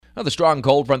Well, the strong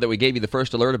cold front that we gave you the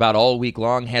first alert about all week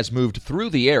long has moved through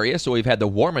the area, so we've had the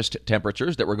warmest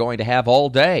temperatures that we're going to have all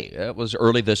day. It was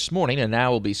early this morning, and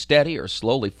now will be steady or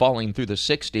slowly falling through the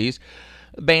 60s.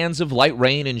 Bands of light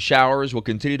rain and showers will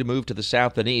continue to move to the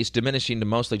south and east, diminishing to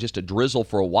mostly just a drizzle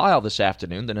for a while this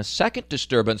afternoon. Then a second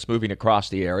disturbance moving across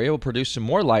the area will produce some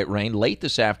more light rain late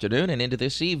this afternoon and into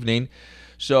this evening.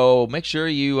 So make sure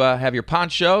you have your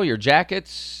poncho, your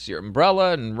jackets, your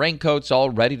umbrella, and raincoats all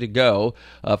ready to go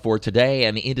for today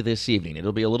and into this evening.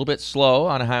 It'll be a little bit slow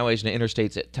on highways and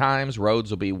interstates at times. Roads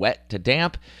will be wet to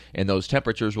damp, and those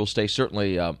temperatures will stay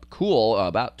certainly cool,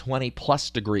 about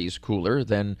 20-plus degrees cooler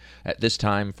than at this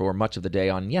time for much of the day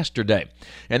on yesterday.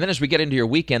 And then as we get into your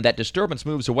weekend, that disturbance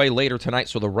moves away later tonight,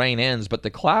 so the rain ends, but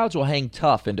the clouds will hang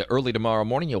tough into early tomorrow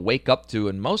morning. You'll wake up to,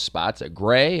 in most spots, a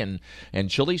gray and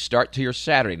chilly start to your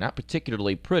Saturday. Not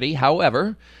particularly pretty.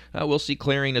 However, we'll see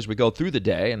clearing as we go through the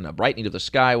day, and a brightening of the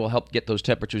sky will help get those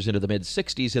temperatures into the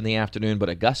mid-60s in the afternoon, but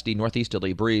a gusty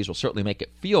northeasterly breeze will certainly make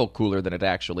it feel cooler than it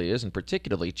actually is, and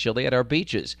particularly chilly at our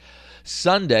beaches.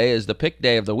 Sunday is the pick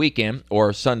day of the weekend,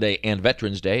 or Sunday and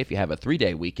Veterans Day if you have a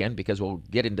 3-day weekend, because we'll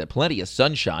get into plenty of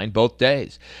sunshine both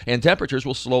days. And temperatures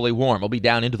will slowly warm. We'll be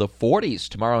down into the 40s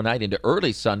tomorrow night into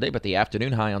early Sunday, but the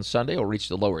afternoon high on Sunday will reach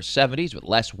the lower 70s with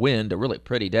less wind, a really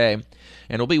pretty day.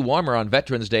 And it'll be warmer on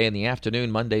Veterans Day in the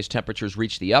afternoon. Monday's temperatures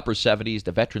reach the upper 70s.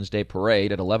 The Veterans Day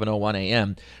parade at 11:01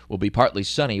 a.m. will be partly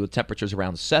sunny with temperatures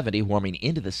around 70, warming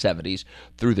into the 70s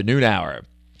through the noon hour.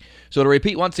 So to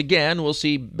repeat once again, we'll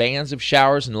see bands of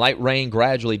showers and light rain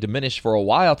gradually diminish for a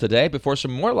while today before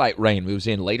some more light rain moves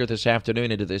in later this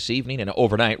afternoon into this evening and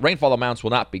overnight. Rainfall amounts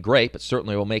will not be great, but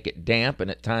certainly will make it damp and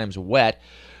at times wet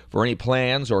for any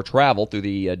plans or travel through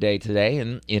the day today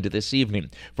and into this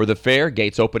evening. For the fair,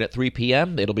 gates open at 3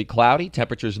 p.m. It'll be cloudy,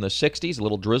 temperatures in the 60s. A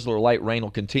little drizzle or light rain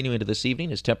will continue into this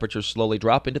evening as temperatures slowly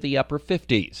drop into the upper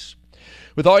 50s.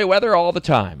 With all your weather all the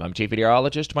time, I'm Chief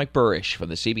Meteorologist Mike Burrish from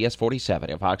the CBS 47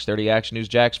 and Fox 30 Action News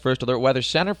Jack's First Alert Weather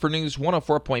Center for News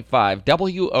 104.5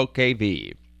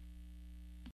 WOKV.